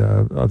 and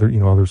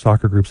other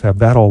soccer groups have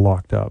that all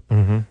locked up.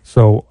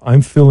 So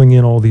I'm filling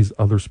in all these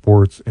other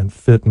sports and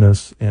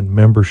fitness and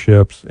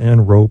memberships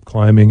and rope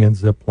climbing and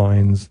zip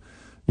lines.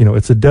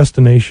 It's a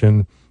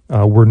destination.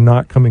 We're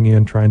not coming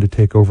in trying to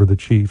take over the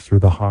Chiefs or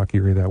the hockey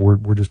or that.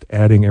 We're just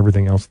adding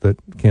everything else that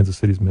Kansas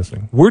City's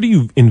missing. Where do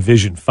you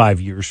envision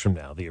 5 years from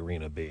now the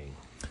arena being?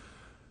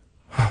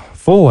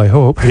 Full, I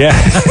hope. Yeah,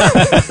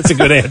 that's a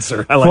good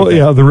answer. I like that.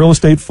 Yeah, the real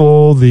estate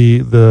full.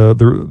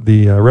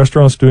 The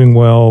restaurants doing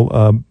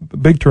well.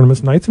 Big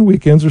tournaments, nights and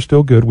weekends are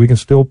still good. We can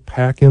still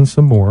pack in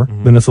some more.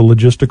 Then it's a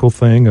logistical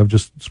thing of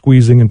just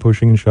squeezing and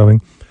pushing and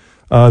shoving.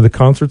 The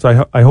concerts,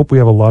 I hope we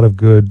have a lot of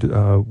good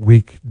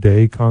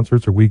weekday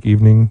concerts or week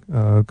evening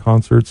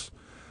concerts.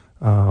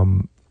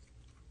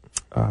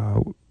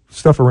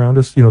 Stuff around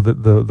us,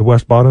 the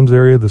West Bottoms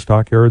area, the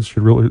stockyards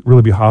should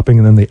really be hopping.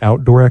 And then the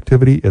outdoor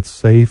activity, it's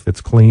safe, it's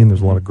clean,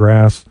 there's a lot of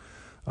grass,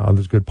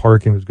 there's good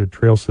parking, there's good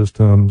trail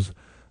systems.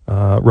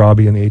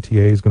 Robbie and the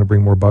ATA is going to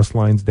bring more bus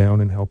lines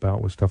down and help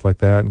out with stuff like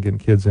that and getting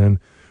kids in.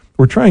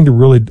 We're trying to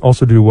really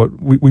also do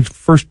what we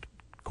first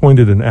coined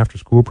it an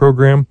after-school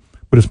program,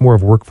 but it's more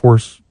of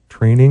workforce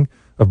training,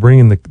 of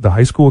bringing the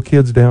high school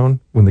kids down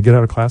when they get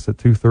out of class at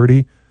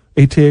 2:30.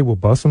 ATA will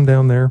bus them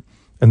down there.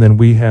 And then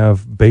we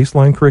have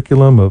baseline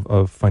curriculum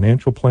of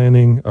financial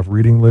planning, of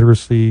reading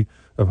literacy,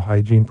 of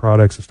hygiene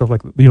products, and stuff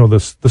like that.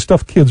 The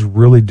stuff kids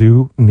really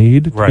do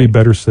need to be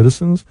better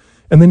citizens.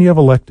 And then you have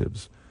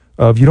electives.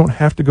 You don't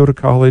have to go to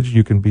college.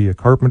 You can be a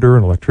carpenter,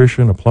 an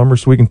electrician, a plumber.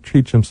 So we can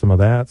teach them some of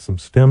that, some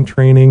STEM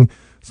training,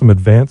 some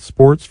advanced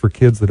sports for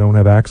kids that don't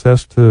have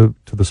access to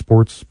the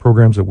sports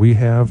programs that we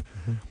have.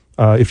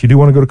 If you do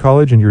want to go to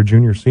college and you're a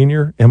junior or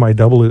senior,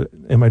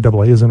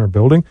 MIAA is in our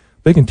building.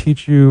 They can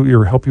teach you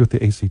or help you with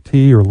the ACT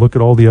or look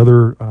at all the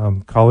other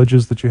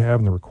colleges that you have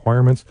and the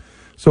requirements.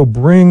 So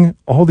bring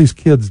all these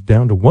kids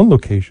down to one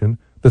location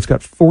that's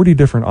got 40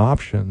 different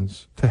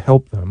options to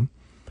help them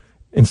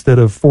instead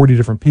of 40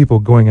 different people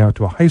going out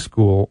to a high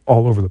school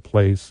all over the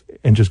place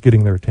and just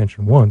getting their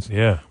attention once.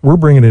 Yeah. We're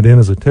bringing it in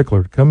as a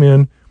tickler. Come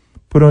in,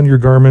 put on your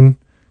Garmin,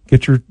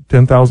 get your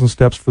 10,000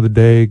 steps for the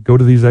day, go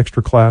to these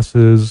extra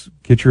classes,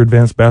 get your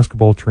advanced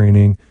basketball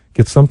training,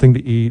 get something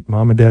to eat,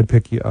 mom and dad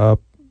pick you up.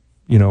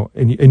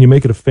 And you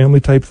make it a family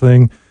type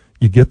thing.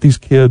 You get these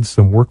kids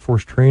some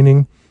workforce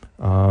training.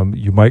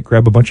 You might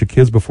grab a bunch of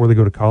kids before they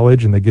go to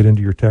college and they get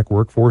into your tech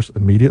workforce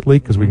immediately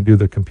because we can do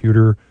the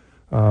computer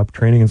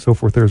training and so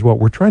forth there as well.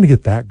 We're trying to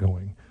get that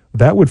going.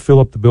 That would fill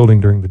up the building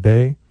during the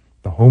day,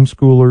 the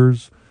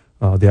homeschoolers,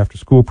 the after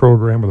school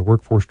program or the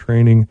workforce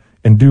training,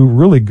 and do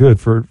really good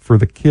for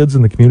the kids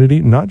in the community,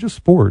 not just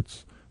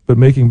sports, but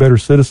making better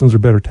citizens or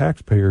better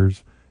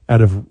taxpayers out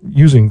of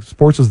using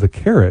sports as the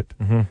carrot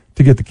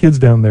to get the kids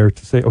down there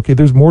to say, okay,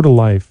 there's more to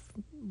life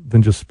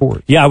than just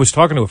sports. Yeah, I was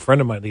talking to a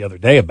friend of mine the other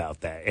day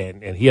about that,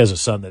 and he has a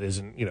son that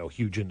isn't,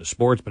 huge into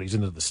sports, but he's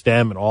into the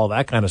STEM and all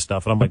that kind of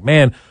stuff. And I'm like,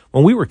 man,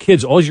 when we were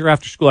kids, all your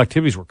after-school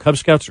activities were Cub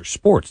Scouts or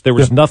sports. There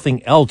was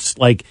nothing else.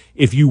 Like,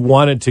 if you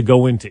wanted to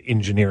go into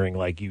engineering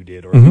like you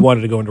did, or if you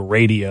wanted to go into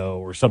radio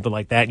or something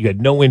like that, you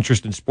had no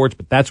interest in sports,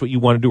 but that's what you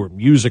want to do, or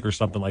music or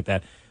something like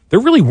that. There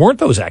really weren't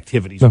those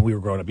activities when we were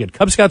growing up. You had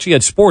Cub Scouts, you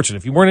had sports, and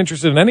if you weren't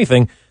interested in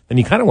anything, then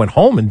you kind of went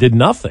home and did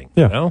nothing.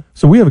 Yeah.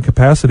 So we have a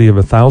capacity of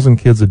 1,000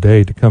 kids a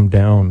day to come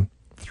down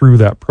through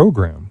that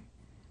program.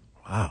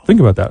 Wow. Think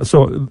about that.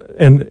 So,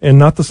 and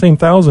not the same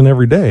 1,000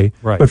 every day,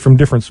 but from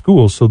different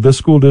schools. So this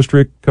school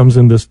district comes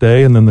in this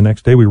day, and then the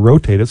next day we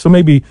rotate it. So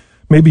maybe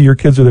your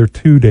kids are there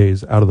 2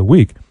 days out of the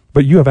week,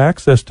 but you have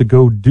access to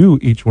go do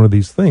each one of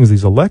these things,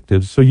 these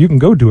electives. So you can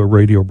go do a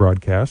radio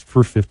broadcast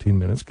for 15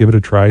 minutes, give it a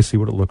try, see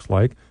what it looks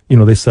like.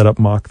 They set up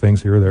mock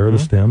things here or there, the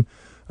STEM.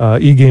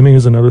 E-gaming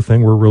is another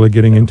thing we're really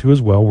getting into as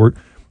well.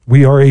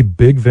 We are a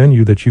big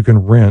venue that you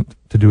can rent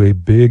to do a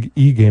big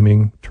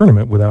e-gaming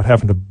tournament without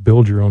having to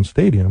build your own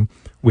stadium.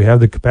 We have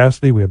the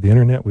capacity, we have the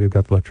internet, we've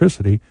got the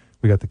electricity,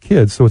 we got the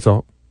kids. So it's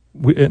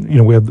we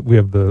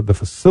have the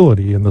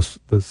facility and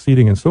the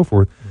seating and so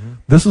forth.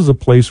 This is a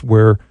place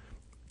where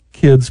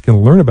kids can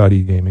learn about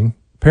e-gaming.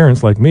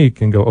 Parents like me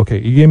can go, okay,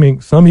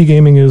 e-gaming, some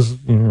e-gaming is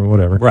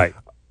whatever. Right.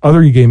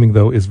 Other e-gaming,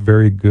 though, is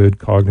very good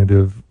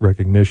cognitive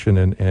recognition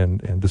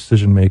and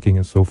decision-making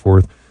and so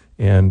forth,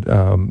 and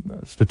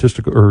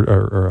statistical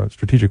or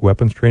strategic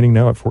weapons training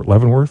now at Fort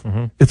Leavenworth.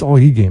 It's all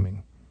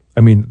e-gaming. I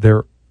mean,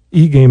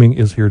 e-gaming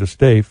is here to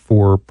stay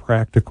for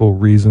practical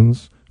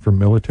reasons, for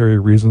military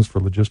reasons, for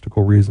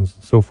logistical reasons,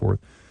 and so forth.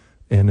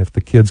 And if the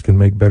kids can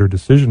make better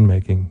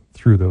decision-making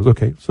through those,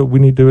 okay, so we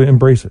need to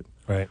embrace it.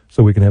 Right.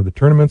 So we can have the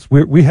tournaments.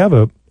 We have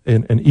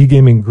an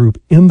e-gaming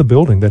group in the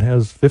building that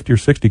has 50 or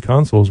 60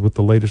 consoles with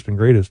the latest and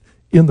greatest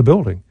in the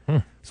building.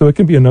 So it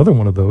can be another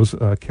one of those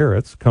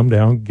carrots. Come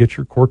down, get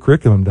your core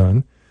curriculum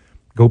done,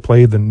 go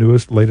play the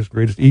newest, latest,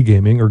 greatest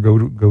e-gaming, or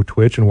go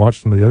Twitch and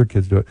watch some of the other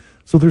kids do it.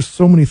 So there's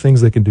so many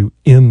things they can do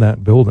in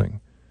that building.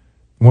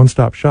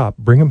 One-stop shop.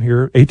 Bring them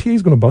here. ATA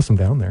is going to bus them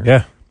down there.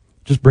 Yeah.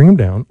 Just bring them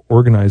down,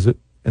 organize it,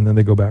 and then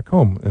they go back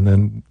home. And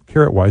then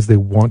carrot-wise, they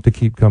want to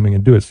keep coming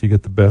and do it. So you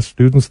get the best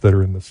students that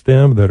are in the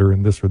STEM, that are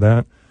in this or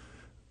that.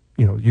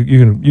 You know,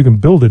 you can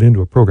build it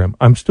into a program.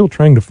 I'm still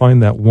trying to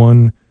find that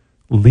one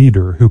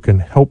leader who can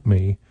help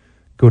me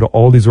go to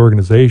all these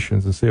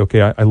organizations and say,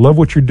 okay, I love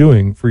what you're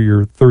doing for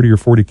your 30 or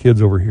 40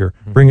 kids over here.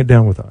 Bring it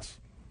down with us.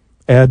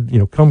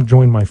 Come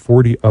join my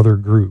 40 other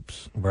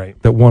groups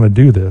that want to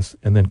do this,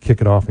 and then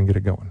kick it off and get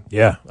it going.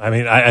 Yeah. I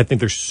mean, I think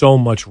there's so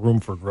much room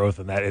for growth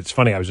in that. It's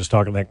funny. I was just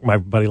talking to my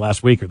buddy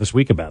last week or this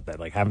week about that,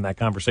 like having that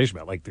conversation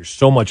about, like, there's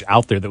so much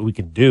out there that we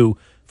can do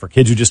for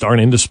kids who just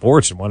aren't into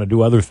sports and want to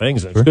do other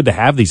things. And it's good to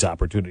have these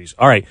opportunities.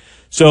 All right.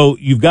 So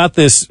you've got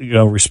this,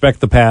 respect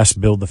the past,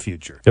 build the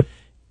future. Yep.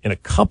 In a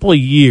couple of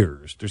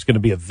years, there's going to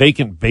be a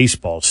vacant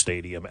baseball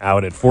stadium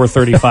out at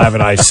 435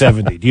 and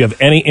I-70. Do you have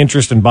any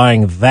interest in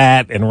buying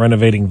that and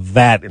renovating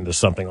that into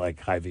something like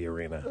Hy-Vee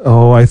Arena?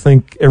 Oh, I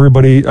think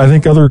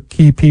other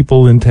key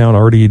people in town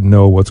already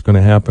know what's going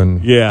to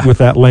happen with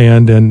that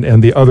land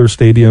and the other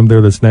stadium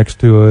there that's next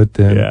to it.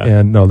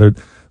 And no,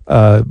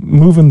 they're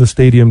moving the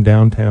stadium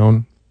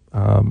downtown.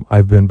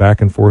 I've been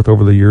back and forth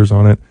over the years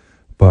on it.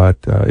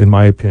 But in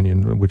my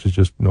opinion, which is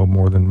just no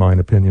more than mine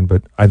opinion,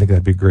 but I think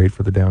that'd be great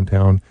for the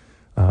downtown.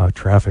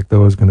 Traffic,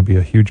 though, is going to be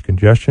a huge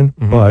congestion,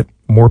 but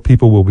more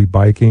people will be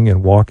biking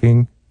and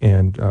walking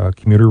and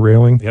commuter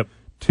railing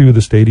to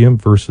the stadium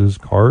versus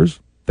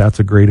cars. That's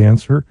a great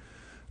answer.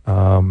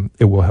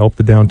 It will help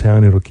the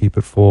downtown. It'll keep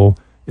it full.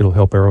 It'll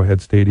help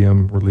Arrowhead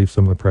Stadium relieve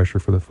some of the pressure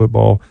for the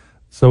football.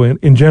 So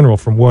in general,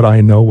 from what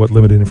I know, what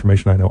limited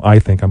information I know, I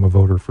think I'm a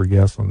voter for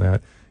yes on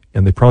that.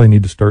 And they probably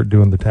need to start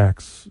doing the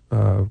tax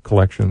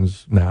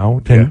collections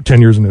now, 10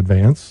 years in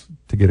advance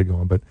to get it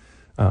going. But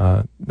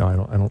no,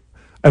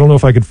 I don't know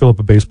if I could fill up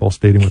a baseball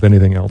stadium with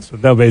anything else.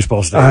 No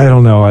baseball stadium. I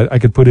don't know. I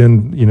could put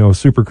in,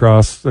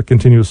 Supercross, a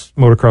continuous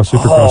motocross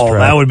Supercross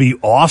track. That would be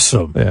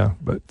awesome. Yeah,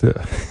 but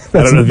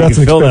that's an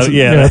expensive.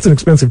 That's an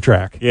expensive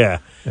track. Yeah.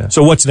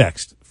 So what's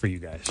next for you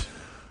guys?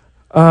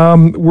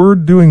 We're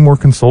doing more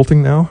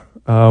consulting now.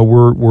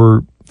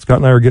 Scott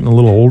and I are getting a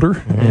little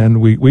older, and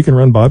we can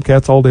run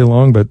Bobcats all day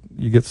long, but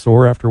you get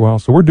sore after a while.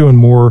 So we're doing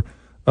more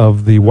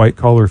of the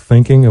white-collar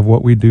thinking of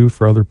what we do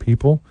for other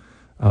people,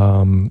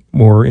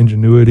 more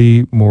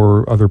ingenuity,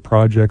 more other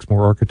projects,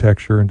 more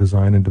architecture and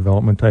design and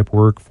development type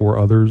work for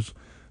others,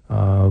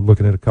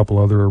 looking at a couple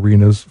other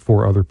arenas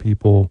for other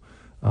people.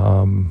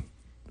 I'm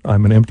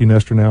an empty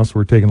nester now, so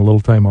we're taking a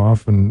little time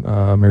off, and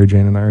Mary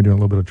Jane and I are doing a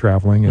little bit of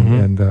traveling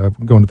and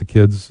going to the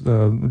kids,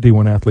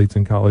 D1 athletes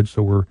in college,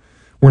 so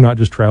we're not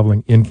just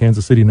traveling in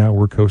Kansas City now.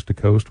 We're coast to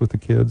coast with the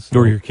kids.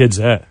 Where are your kids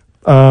at?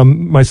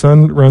 My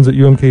son runs at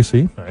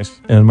UMKC.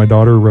 Nice. And my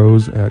daughter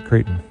Rose at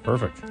Creighton.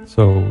 Perfect.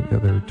 So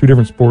they're two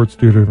different sports,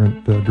 two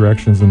different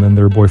directions, and then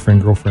their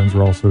boyfriend, girlfriends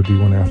are also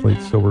D1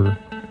 athletes. So we're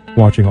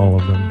watching all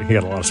of them. You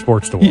got a lot of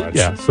sports to watch.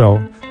 Yeah. So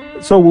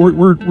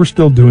we're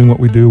still doing what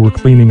we do. We're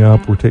cleaning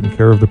up. We're taking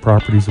care of the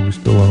properties that we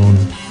still own.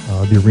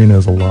 The arena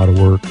is a lot of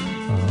work.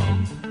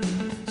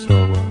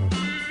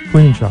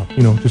 Cleaning shop.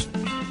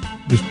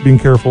 Just being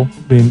careful,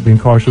 being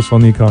cautious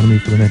on the economy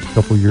for the next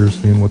couple of years,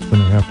 seeing what's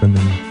going to happen,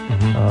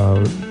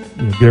 and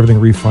get everything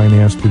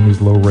refinanced in these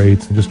low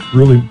rates, and just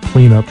really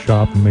clean up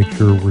shop and make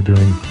sure we're doing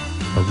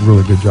a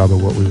really good job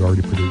of what we've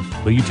already produced.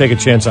 Well, you take a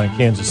chance on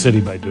Kansas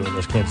City by doing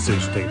this. Kansas City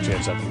should take a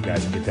chance on you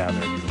guys and get down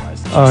there and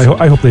utilize this.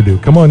 I hope they do.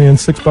 Come on in,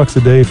 $6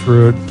 a day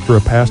for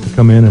a pass to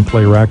come in and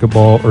play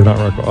racquetball, or not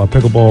racquetball,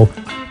 pickleball,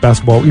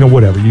 basketball,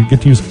 whatever. You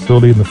get to use the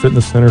facility in the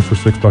fitness center for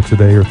 $6 a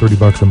day or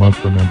 $30 a month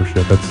for a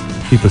membership. That's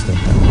cheapest in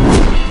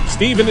town.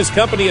 Steve and his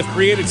company have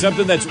created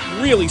something that's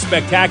really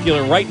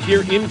spectacular right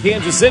here in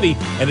Kansas City.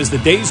 And as the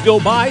days go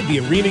by, the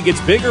arena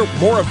gets bigger,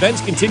 more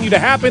events continue to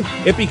happen.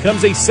 It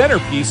becomes a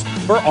centerpiece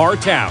for our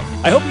town.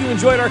 I hope you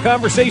enjoyed our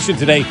conversation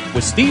today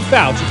with Steve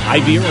Fouch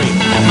at Hy-Vee Arena.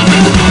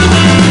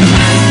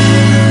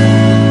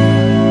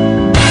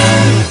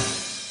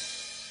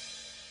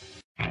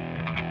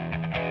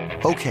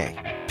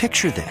 Okay,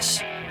 picture this.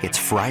 It's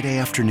Friday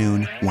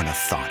afternoon when a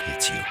thought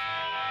hits you.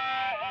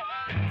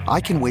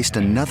 I can waste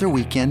another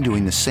weekend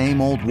doing the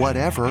same old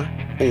whatever,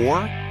 or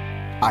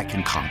I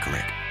can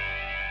conquer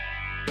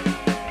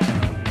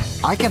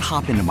it. I can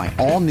hop into my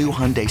all-new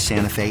Hyundai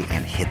Santa Fe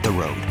and hit the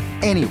road.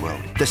 Any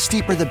road. The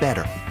steeper, the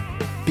better.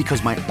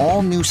 Because my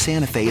all-new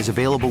Santa Fe is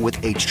available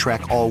with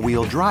H-Track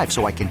all-wheel drive,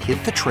 so I can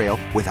hit the trail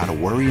without a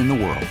worry in the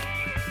world.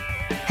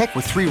 Heck,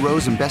 with 3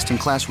 rows and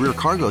best-in-class rear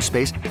cargo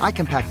space, I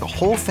can pack the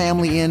whole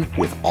family in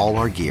with all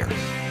our gear.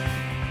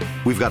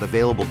 We've got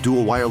available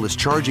dual wireless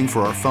charging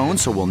for our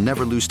phones, so we'll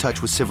never lose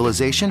touch with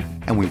civilization,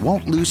 and we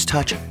won't lose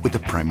touch with the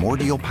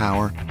primordial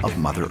power of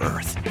Mother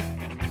Earth.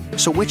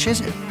 So which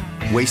is it?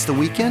 Waste the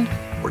weekend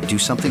or do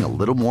something a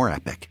little more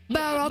epic?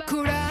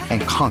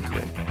 And conquer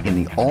it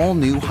in the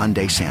all-new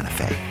Hyundai Santa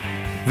Fe.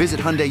 Visit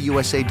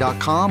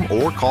HyundaiUSA.com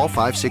or call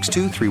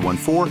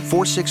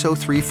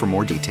 562-314-4603 for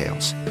more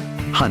details.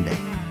 Hyundai,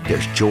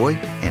 there's joy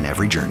in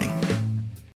every journey.